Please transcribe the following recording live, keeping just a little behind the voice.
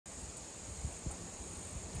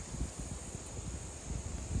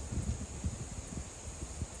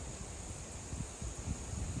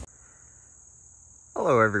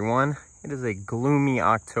Hello everyone, it is a gloomy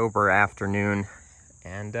October afternoon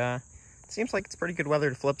and it seems like it's pretty good weather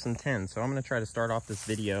to flip some tins, so I'm going to try to start off this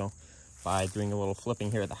video by doing a little flipping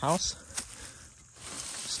here at the house.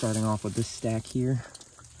 Starting off with this stack here.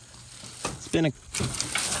 It's been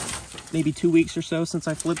maybe 2 weeks or so since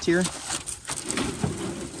I flipped here.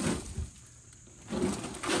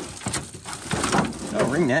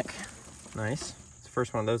 Oh, ring neck. Nice. It's the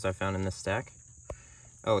first one of those I found in this stack.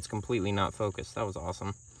 Oh, it's completely not focused. That was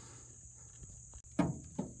awesome.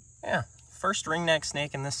 Yeah, first ring neck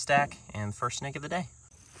snake in this stack and first snake of the day.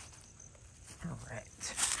 All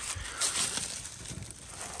right.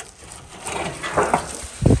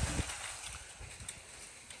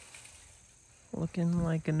 Looking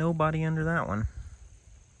like a nobody under that one.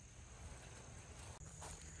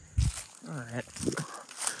 All right.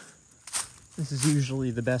 This is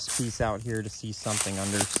usually the best piece out here to see something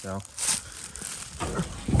under, so.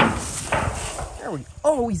 There we go.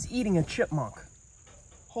 Oh, he's eating a chipmunk.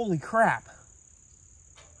 Holy crap.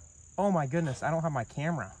 Oh my goodness, I don't have my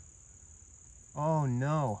camera. Oh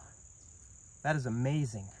no. That is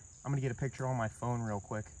amazing. I'm gonna get a picture on my phone real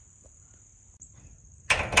quick.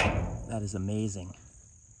 That is amazing.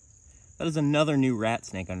 That is another new rat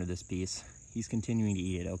snake under this piece. He's continuing to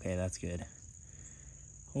eat it. Okay, that's good.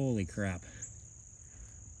 Holy crap.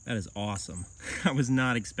 That is awesome. I was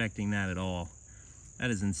not expecting that at all. That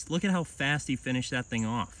is, look at how fast he finished that thing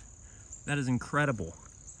off. That is incredible.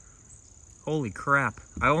 Holy crap.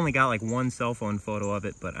 I only got like one cell phone photo of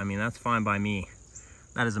it, but I mean, that's fine by me.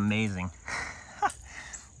 That is amazing.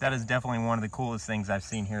 That is definitely one of the coolest things I've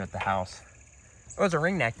seen here at the house. Oh, there's a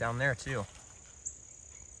ring neck down there too.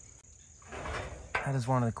 That is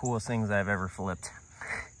one of the coolest things I've ever flipped.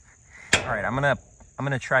 All right, I'm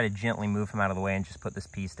gonna try to gently move him out of the way and just put this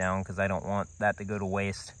piece down because I don't want that to go to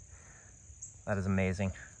waste. That is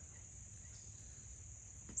amazing.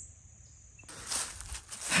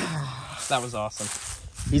 That was awesome.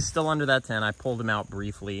 He's still under that tent. I pulled him out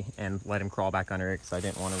briefly and let him crawl back under it because I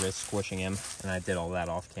didn't want to risk squishing him. And I did all that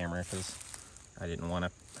off camera because I didn't want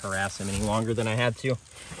to harass him any longer than I had to.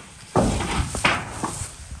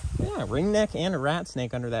 Yeah, ring neck and a rat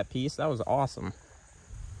snake under that piece. That was awesome.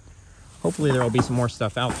 Hopefully there will be some more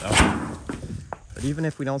stuff out though. But even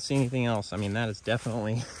if we don't see anything else, I mean, that is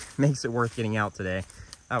definitely makes it worth getting out today.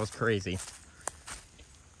 That was crazy.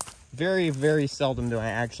 Very, very seldom do I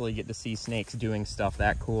actually get to see snakes doing stuff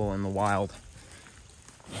that cool in the wild.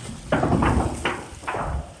 Well,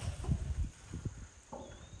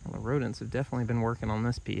 the rodents have definitely been working on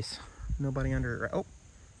this piece. Nobody under it. Oh,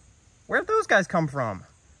 where'd those guys come from?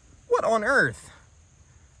 What on earth?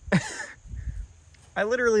 I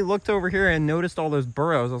literally looked over here and noticed all those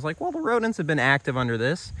burrows. I was like, well, the rodents have been active under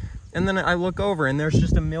this. And then I look over and there's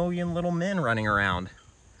just a million little men running around.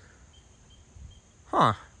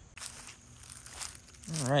 Huh.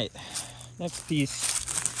 All right, next piece.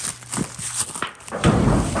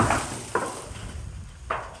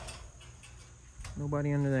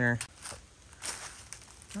 Nobody under there.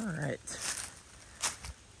 All right,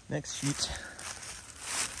 next sheet.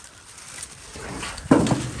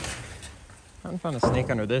 I haven't found a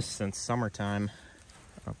snake under this since summertime.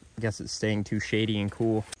 I guess it's staying too shady and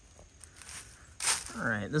cool. All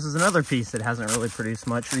right, this is another piece that hasn't really produced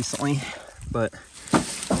much recently, but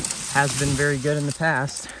has been very good in the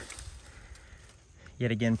past.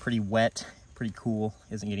 Yet again, pretty wet, pretty cool,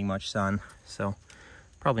 isn't getting much sun. So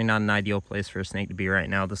probably not an ideal place for a snake to be right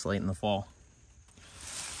now this late in the fall.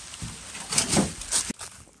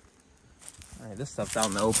 All right, this stuff's out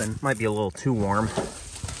in the open. Might be a little too warm.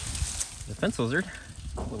 The fence lizard,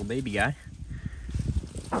 little baby guy.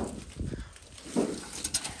 Now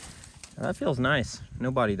that feels nice.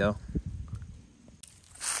 Nobody though.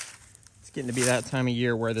 It's getting to be that time of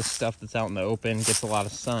year where this stuff that's out in the open gets a lot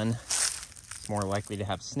of sun. It's more likely to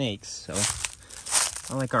have snakes, so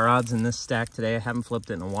I like our odds in this stack today. I haven't flipped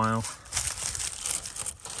it in a while.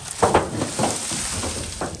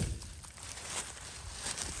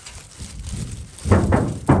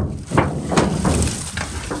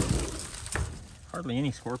 Hardly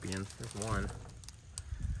any scorpions. There's one.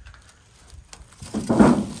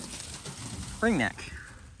 Ring neck.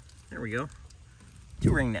 There we go.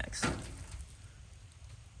 2 ring necks.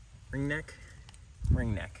 Ring neck,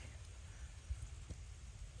 ring neck.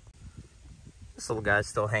 This little guy's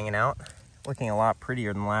still hanging out. Looking a lot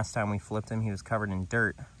prettier than the last time we flipped him. He was covered in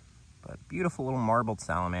dirt. But beautiful little marbled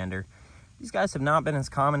salamander. These guys have not been as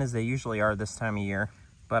common as they usually are this time of year.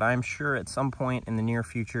 But I'm sure at some point in the near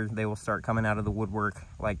future, they will start coming out of the woodwork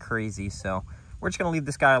like crazy. So we're just gonna leave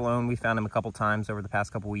this guy alone. We found him a couple times over the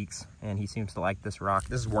past couple weeks, and he seems to like this rock.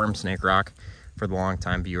 This is worm snake rock for the long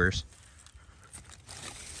time viewers.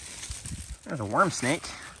 There's a worm snake.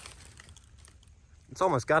 It's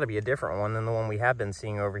almost got to be a different one than the one we have been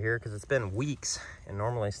seeing over here because it's been weeks, and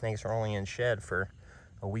normally snakes are only in shed for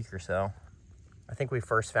a week or so. I think we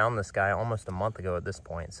first found this guy almost a month ago at this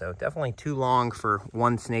point, so definitely too long for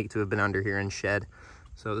one snake to have been under here in shed.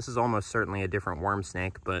 So this is almost certainly a different worm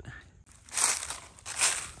snake, but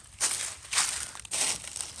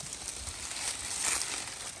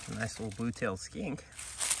a nice little blue-tailed skink.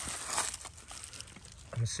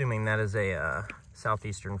 I'm assuming that is a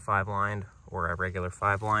southeastern 5-lined or a regular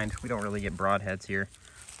 5-lined. We don't really get broadheads here.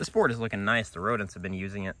 This board is looking nice. The rodents have been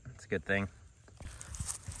using it. It's a good thing.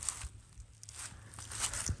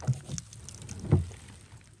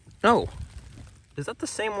 Oh, is that the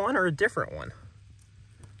same one or a different one?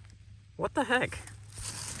 What the heck?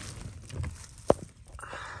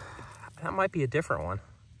 That might be a different one,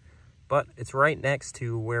 but it's right next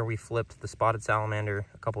to where we flipped the spotted salamander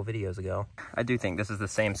a couple videos ago. I do think this is the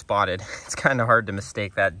same spotted. It's kind of hard to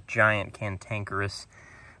mistake that giant cantankerous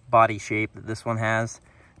body shape that this one has.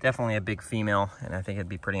 Definitely a big female, and I think it'd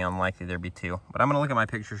be pretty unlikely there'd be two. But I'm gonna look at my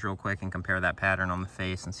pictures real quick and compare that pattern on the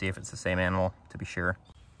face and see if it's the same animal to be sure.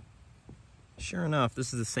 Sure enough,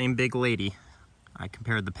 this is the same big lady. I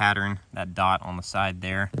compared the pattern, that dot on the side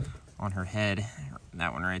there, on her head,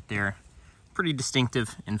 that one right there. Pretty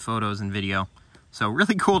distinctive in photos and video. So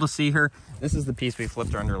really cool to see her. This is the piece we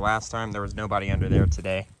flipped her under last time. There was nobody under there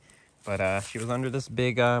today, but she was under this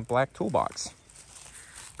big black toolbox.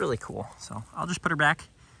 Really cool. So I'll just put her back,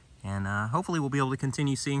 and hopefully we'll be able to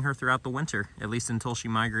continue seeing her throughout the winter, at least until she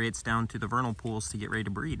migrates down to the vernal pools to get ready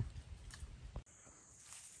to breed.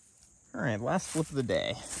 All right, last flip of the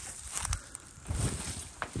day.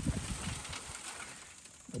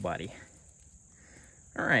 Nobody.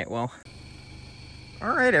 All right, well.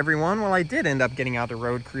 All right, everyone. Well, I did end up getting out to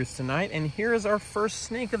road cruise tonight, and here is our first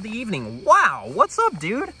snake of the evening. Wow, what's up,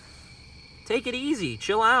 dude? Take it easy,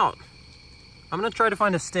 chill out. I'm gonna try to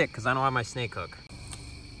find a stick because I don't have my snake hook.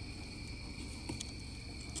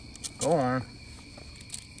 Go on.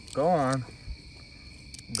 Go on.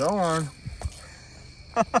 Go on.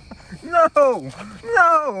 No!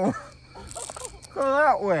 No! Go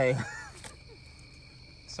that way.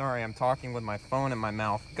 Sorry, I'm talking with my phone in my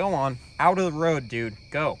mouth. Go on. Out of the road, dude.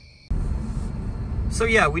 Go. So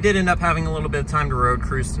yeah, we did end up having a little bit of time to road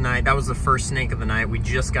cruise tonight. That was the first snake of the night. We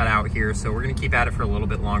just got out here, so we're gonna keep at it for a little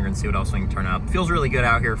bit longer and see what else we can turn up. Feels really good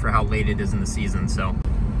out here for how late it is in the season, so.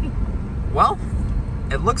 Well,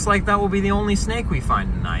 it looks like that will be the only snake we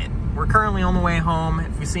find tonight. We're currently on the way home.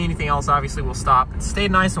 If we see anything else, obviously we'll stop. It stayed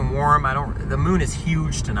nice and warm. The moon is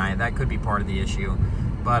huge tonight. That could be part of the issue.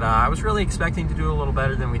 But I was really expecting to do a little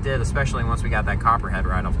better than we did, especially once we got that copperhead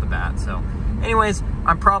right off the bat. So anyways,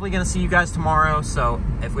 I'm probably gonna see you guys tomorrow. So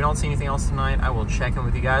if we don't see anything else tonight, I will check in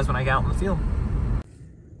with you guys when I get out in the field.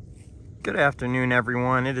 Good afternoon,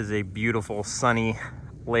 everyone. It is a beautiful, sunny,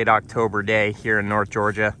 late October day here in North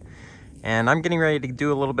Georgia. And I'm getting ready to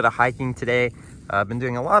do a little bit of hiking today. I've been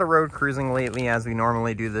doing a lot of road cruising lately, as we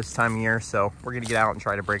normally do this time of year, so we're gonna get out and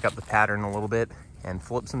try to break up the pattern a little bit and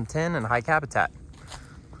flip some tin and hike habitat.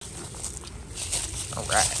 All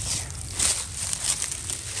right.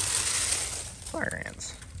 Fire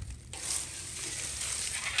ants.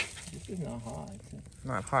 This is not hot.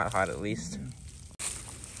 Not hot at least.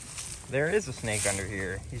 There is a snake under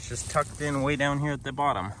here. He's just tucked in way down here at the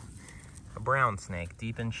bottom. A brown snake,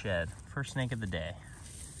 deep in shed. First snake of the day.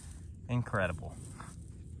 Incredible.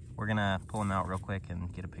 We're gonna pull him out real quick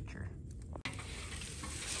and get a picture.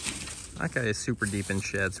 That guy is super deep in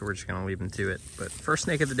shed, so we're just gonna leave him to it. But first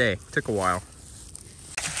snake of the day. Took a while.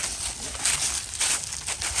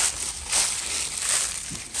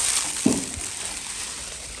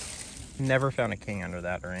 Never found a king under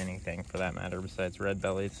that or anything for that matter besides red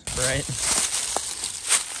bellies, right?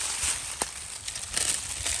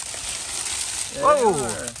 Whoa!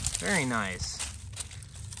 Very nice.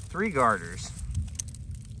 3 garters.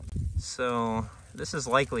 So this is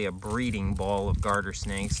likely a breeding ball of garter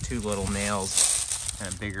snakes. 2 little males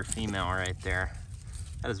and a bigger female right there.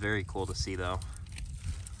 That is very cool to see, though.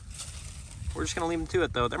 We're just gonna leave them to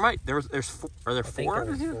it, though. There's 4. Are there 4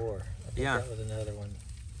 under here? 4. I think yeah. That was another one.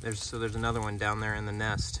 There's another one down there in the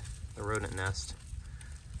nest, the rodent nest.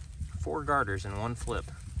 4 garters in 1 flip.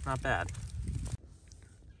 Not bad.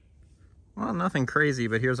 Well, nothing crazy,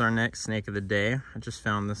 but here's our next snake of the day. I just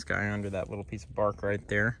found this guy under that little piece of bark right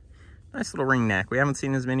there. Nice little ring neck. We haven't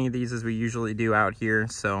seen as many of these as we usually do out here,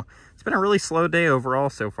 so it's been a really slow day overall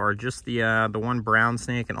so far. Just the one brown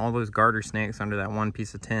snake and all those garter snakes under that 1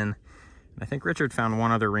 piece of tin. And I think Richard found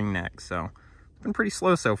 1 other ring neck, so it's been pretty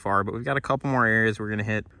slow so far, but we've got a couple more areas we're gonna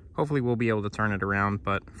hit. Hopefully we'll be able to turn it around,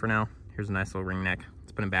 but for now, here's a nice little ring neck.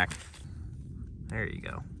 Let's put him back. There you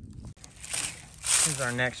go. Here's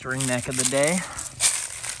our next ringneck of the day.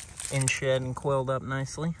 In shed and coiled up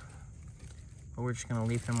nicely. But we're just gonna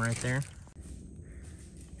leave him right there.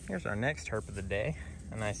 Here's our next herp of the day.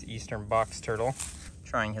 A nice eastern box turtle.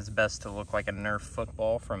 Trying his best to look like a Nerf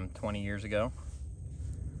football from 20 years ago.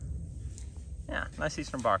 Yeah, nice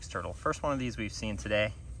eastern box turtle. First one of these we've seen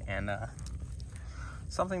today. And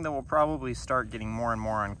something that will probably start getting more and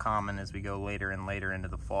more uncommon as we go later and later into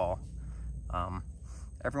the fall.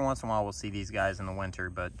 Every once in a while we'll see these guys in the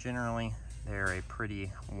winter, but generally they're a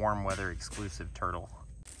pretty warm weather exclusive turtle.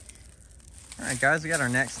 All right guys, we got our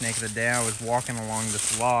next snake of the day. I was walking along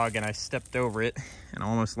this log and I stepped over it and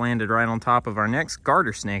almost landed right on top of our next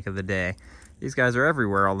garter snake of the day. These guys are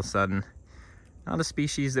everywhere all of a sudden. Not a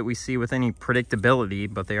species that we see with any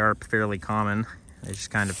predictability, but they are fairly common. They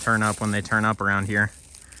just kind of turn up when they turn up around here.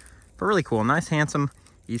 But really cool, nice handsome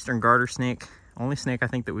eastern garter snake. Only snake I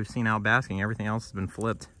think that we've seen out basking. Everything else has been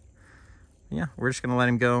flipped. Yeah, we're just gonna let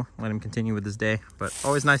him go, let him continue with his day. But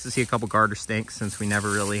always nice to see a couple garter snakes since we never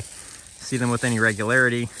really see them with any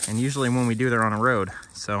regularity. And usually when we do, they're on a road.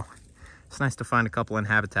 So it's nice to find a couple in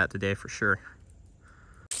habitat today for sure.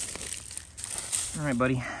 All right,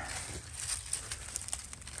 buddy.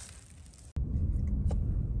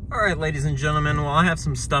 All right, ladies and gentlemen, well, I have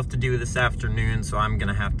some stuff to do this afternoon, so I'm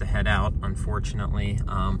gonna have to head out, unfortunately.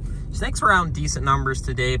 Snakes were out in decent numbers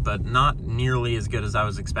today, but not nearly as good as I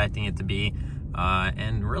was expecting it to be.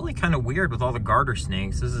 And really kind of weird with all the garter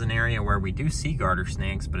snakes. This is an area where we do see garter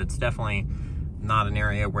snakes, but it's definitely not an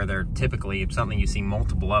area where they're typically something you see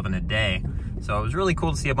multiple of in a day. So it was really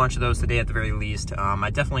cool to see a bunch of those today at the very least. I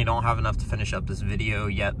definitely don't have enough to finish up this video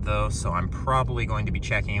yet though, so I'm probably going to be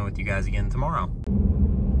checking in with you guys again tomorrow.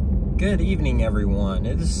 Good evening, everyone.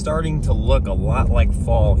 It is starting to look a lot like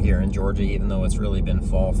fall here in Georgia, even though it's really been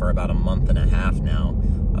fall for about a month and a half now.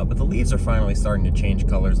 But the leaves are finally starting to change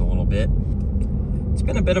colors a little bit. It's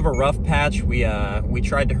been a bit of a rough patch. We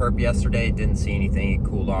tried to herp yesterday, didn't see anything. It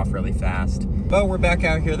cooled off really fast. But we're back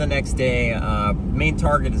out here the next day. Main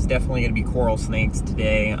target is definitely going to be coral snakes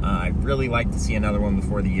today. I'd really like to see another one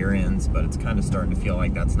before the year ends, but it's kind of starting to feel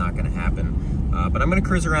like that's not going to happen. But I'm going to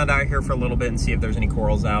cruise around out here for a little bit and see if there's any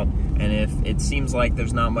corals out. And if it seems like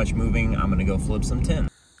there's not much moving, I'm going to go flip some tin.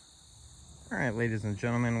 All right, ladies and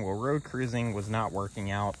gentlemen, well, road cruising was not working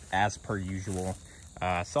out as per usual.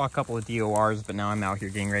 Saw a couple of DORs, but now I'm out here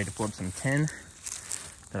getting ready to flip some tin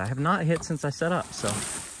that I have not hit since I set up. So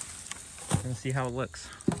we're going to see how it looks.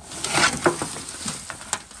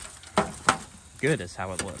 Good is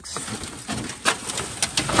how it looks.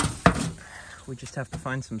 We just have to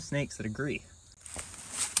find some snakes that agree.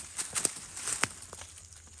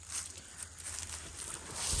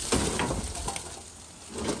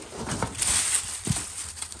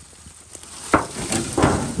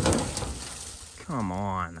 Come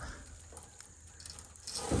on.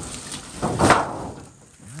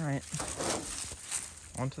 All right.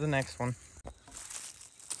 On to the next one.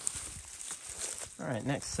 All right,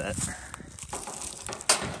 next set.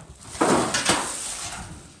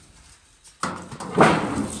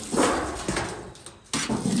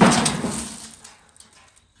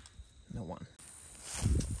 No one.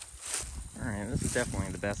 All right, this is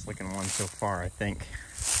definitely the best looking one so far, I think.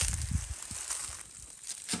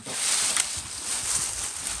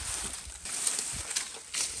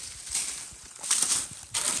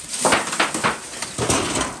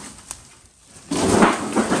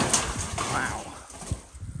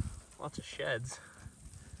 Lots of sheds.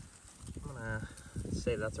 I'm gonna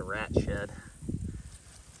say that's a rat shed.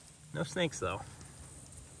 No snakes though.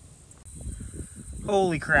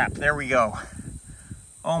 Holy crap, there we go.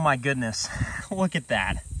 Oh my goodness, look at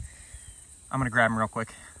that. I'm gonna grab him real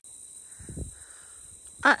quick.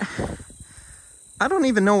 I don't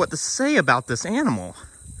even know what to say about this animal.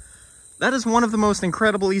 That is one of the most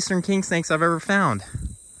incredible eastern king snakes I've ever found.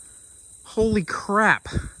 Holy crap.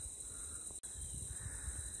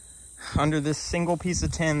 Under this single piece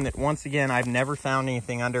of tin that, once again, I've never found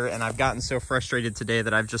anything under, and I've gotten so frustrated today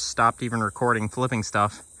that I've just stopped even recording flipping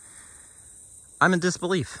stuff. I'm in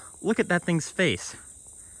disbelief. Look at that thing's face.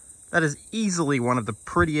 That is easily one of the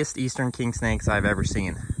prettiest eastern king snakes I've ever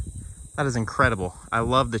seen. That is incredible. I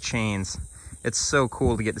love the chains. It's so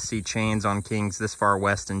cool to get to see chains on kings this far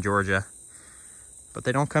west in Georgia. But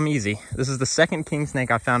they don't come easy. This is the second king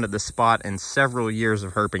snake I found at this spot in several years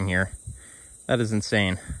of herping here. That is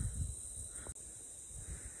insane.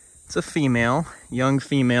 It's a female, young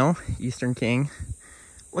female, eastern king.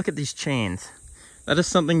 Look at these chains. That is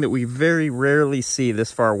something that we very rarely see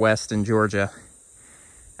this far west in Georgia.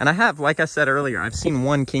 And I have, like I said earlier, I've seen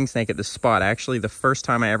one king snake at this spot. Actually, the first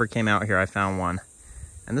time I ever came out here, I found one.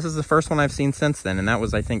 And this is the first one I've seen since then, and that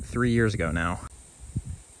was, I think, 3 years ago now.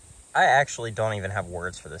 I actually don't even have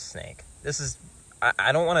words for this snake. This is,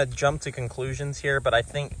 I don't want to jump to conclusions here, but I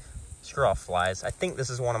think, screw off flies, I think this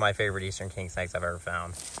is one of my favorite eastern king snakes I've ever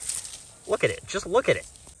found. Look at it, just look at it.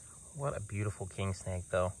 What a beautiful king snake,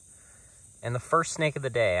 though. And the first snake of the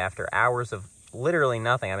day after hours of literally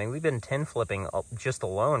nothing. I mean, we've been 10 flipping just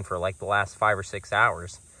alone for like the last 5 or 6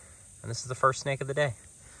 hours. And this is the first snake of the day.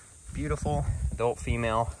 Beautiful adult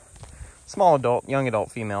female, small adult, young adult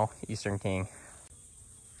female, eastern king.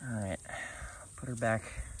 All right, put her back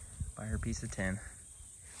by her piece of tin.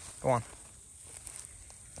 Go on.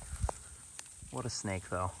 What a snake,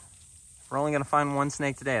 though. We're only gonna find one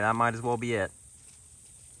snake today. That might as well be it.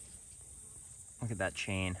 Look at that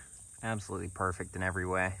chain. Absolutely perfect in every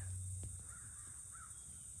way.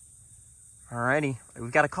 Alrighty,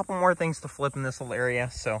 we've got a couple more things to flip in this little area,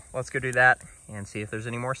 so let's go do that and see if there's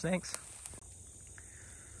any more snakes.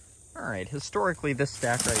 Alright, historically this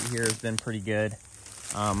stack right here has been pretty good.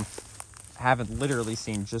 I haven't literally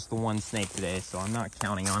seen just the one snake today, so I'm not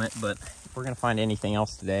counting on it, but if we're gonna find anything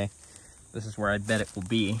else today, this is where I bet it will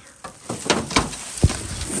be.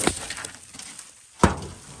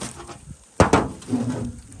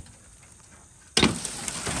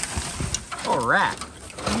 Oh, rat.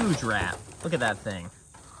 Huge rat. Look at that thing.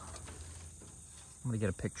 I'm gonna get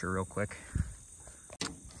a picture real quick.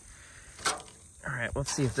 All right,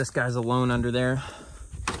 let's see if this guy's alone under there.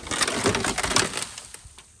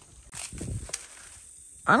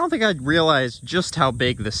 I don't think I'd realized just how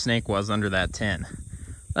big the snake was under that tin.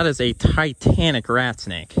 That is a titanic rat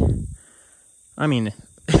snake. I mean,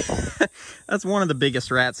 that's one of the biggest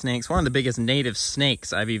rat snakes, one of the biggest native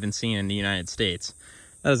snakes I've even seen in the United States.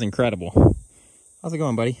 That is incredible. How's it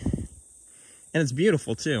going, buddy? And it's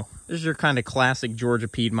beautiful, too. This is your kind of classic Georgia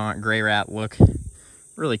Piedmont gray rat look.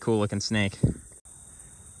 Really cool looking snake.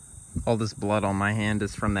 All this blood on my hand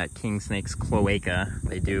is from that Kingsnake's cloaca.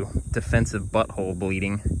 They do defensive butthole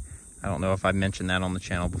bleeding. I don't know if I've mentioned that on the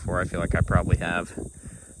channel before. I feel like I probably have.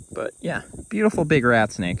 But yeah, beautiful big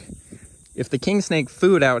rat snake. If the Kingsnake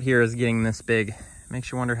food out here is getting this big, it makes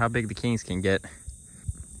you wonder how big the kings can get.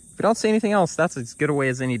 If we don't see anything else, that's as good a way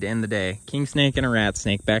as any to end the day. Kingsnake and a rat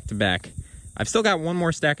snake back to back. I've still got one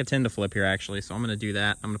more stack of 10 to flip here, actually, so I'm going to do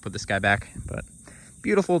that. I'm going to put this guy back. But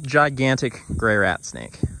beautiful, gigantic gray rat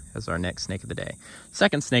snake as our next snake of the day.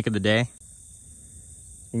 Second snake of the day.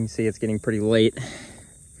 You can see it's getting pretty late.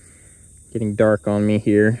 Getting dark on me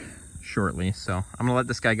here shortly. So I'm going to let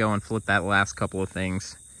this guy go and flip that last couple of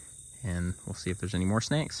things. And we'll see if there's any more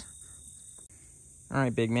snakes. All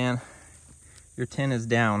right, big man. Your 10 is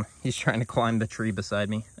down. He's trying to climb the tree beside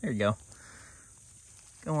me. There you go.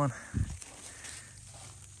 Go on.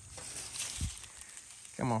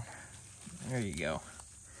 Come on. There you go.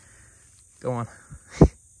 Go on.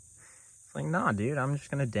 It's like, nah, dude, I'm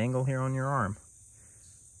just gonna dangle here on your arm.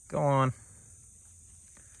 Go on.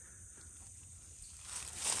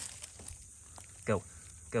 Go,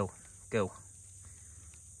 go, go.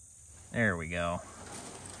 There we go.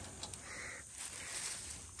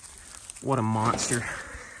 What a monster.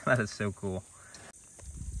 That is so cool.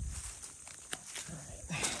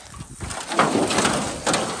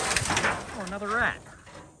 Oh, another rat.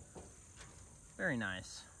 Very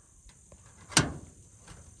nice.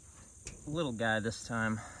 Little guy this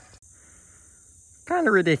time. Kind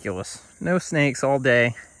of ridiculous. No snakes all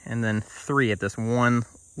day, and then 3 at this one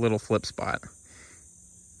little flip spot.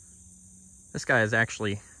 This guy is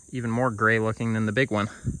actually even more gray looking than the big one.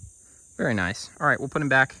 Very nice. All right, we'll put him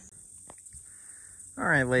back. All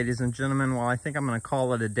right, ladies and gentlemen, well, I think I'm gonna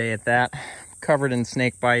call it a day at that. Covered in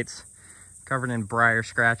snake bites, covered in briar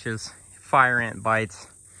scratches, fire ant bites,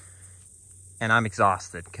 and I'm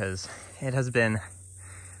exhausted because it has been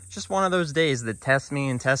just one of those days that test me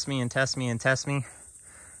and test me and test me and test me.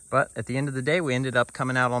 But at the end of the day, we ended up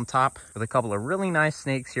coming out on top with a couple of really nice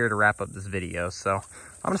snakes here to wrap up this video. So I'm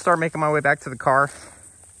gonna start making my way back to the car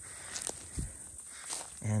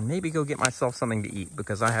and maybe go get myself something to eat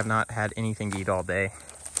because I have not had anything to eat all day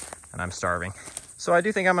and I'm starving. So I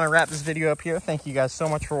do think I'm gonna wrap this video up here. Thank you guys so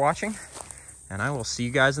much for watching, and I will see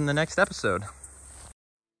you guys in the next episode.